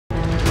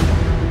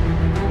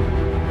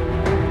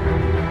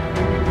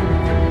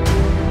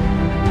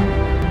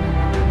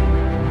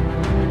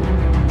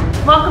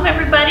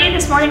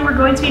this morning we're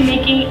going to be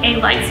making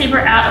a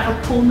lightsaber out of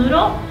a pool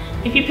noodle.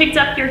 If you picked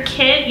up your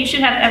kit, you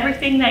should have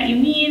everything that you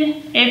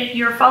need. If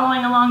you're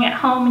following along at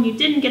home and you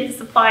didn't get the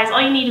supplies,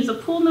 all you need is a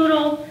pool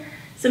noodle,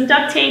 some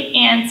duct tape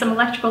and some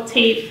electrical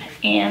tape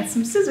and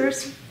some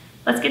scissors.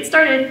 Let's get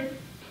started.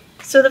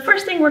 So the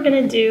first thing we're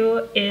going to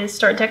do is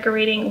start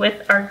decorating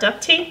with our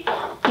duct tape.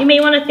 You may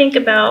want to think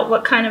about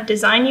what kind of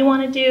design you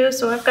want to do.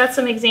 So I've got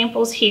some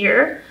examples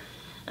here.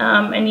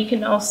 And you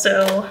can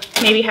also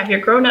maybe have your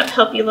grown-up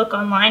help you look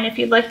online if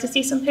you'd like to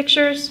see some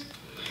pictures.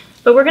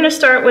 But we're going to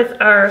start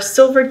with our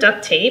silver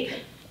duct tape,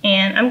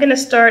 and I'm going to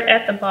start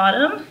at the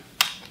bottom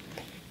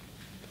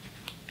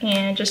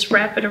and just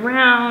wrap it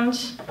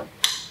around.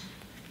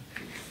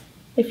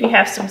 If you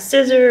have some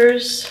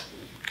scissors,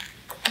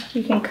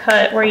 you can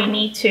cut where you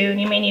need to,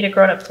 and you may need a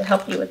grown-up to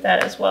help you with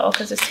that as well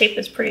because this tape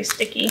is pretty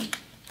sticky.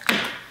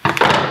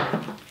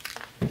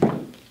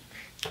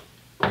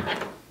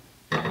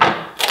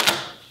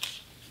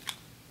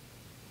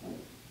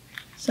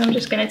 So I'm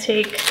just going to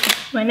take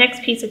my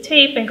next piece of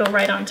tape and go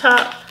right on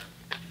top.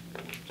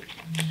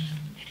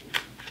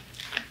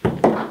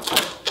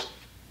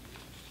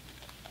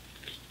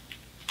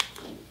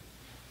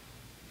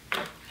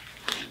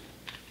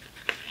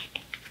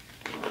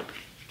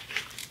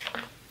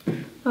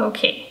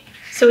 Okay,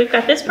 so we've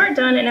got this part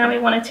done, and now we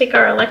want to take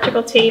our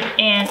electrical tape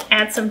and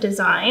add some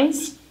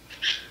designs.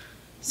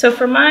 So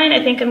for mine,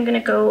 I think I'm going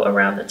to go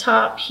around the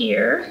top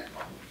here.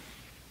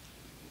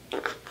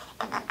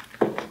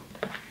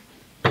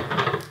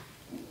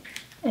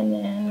 And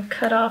then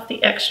cut off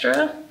the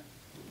extra.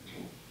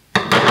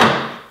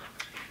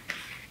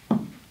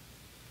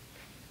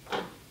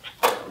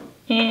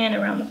 And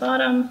around the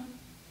bottom.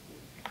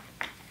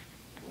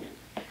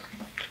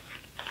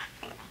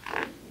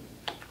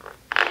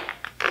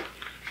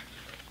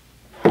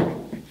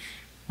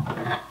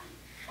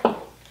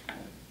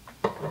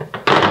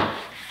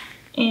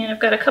 And I've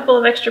got a couple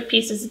of extra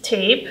pieces of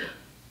tape.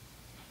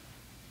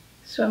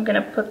 So I'm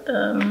going to put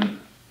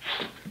them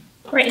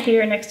right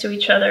here next to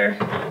each other.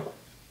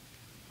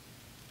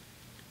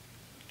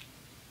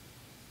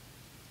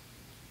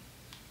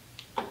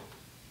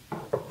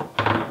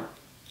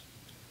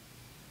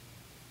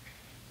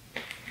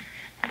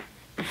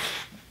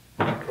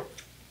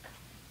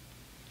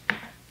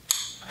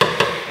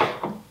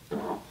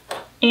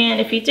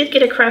 And if you did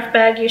get a craft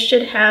bag, you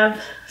should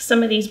have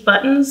some of these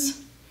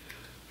buttons.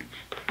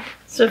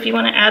 So if you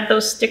want to add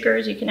those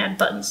stickers, you can add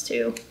buttons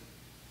too.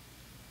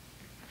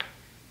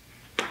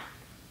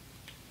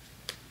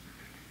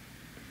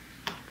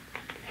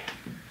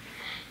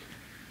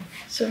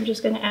 So I'm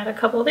just going to add a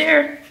couple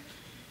there,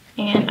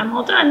 and I'm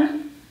all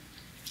done.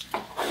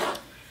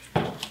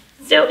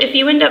 So if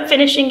you end up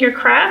finishing your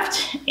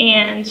craft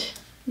and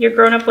your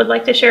grown-up would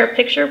like to share a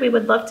picture, we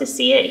would love to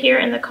see it here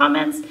in the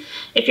comments.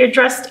 If you're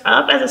dressed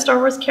up as a Star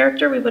Wars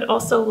character, we would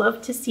also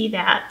love to see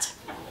that.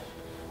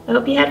 I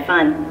hope you had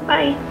fun.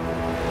 Bye.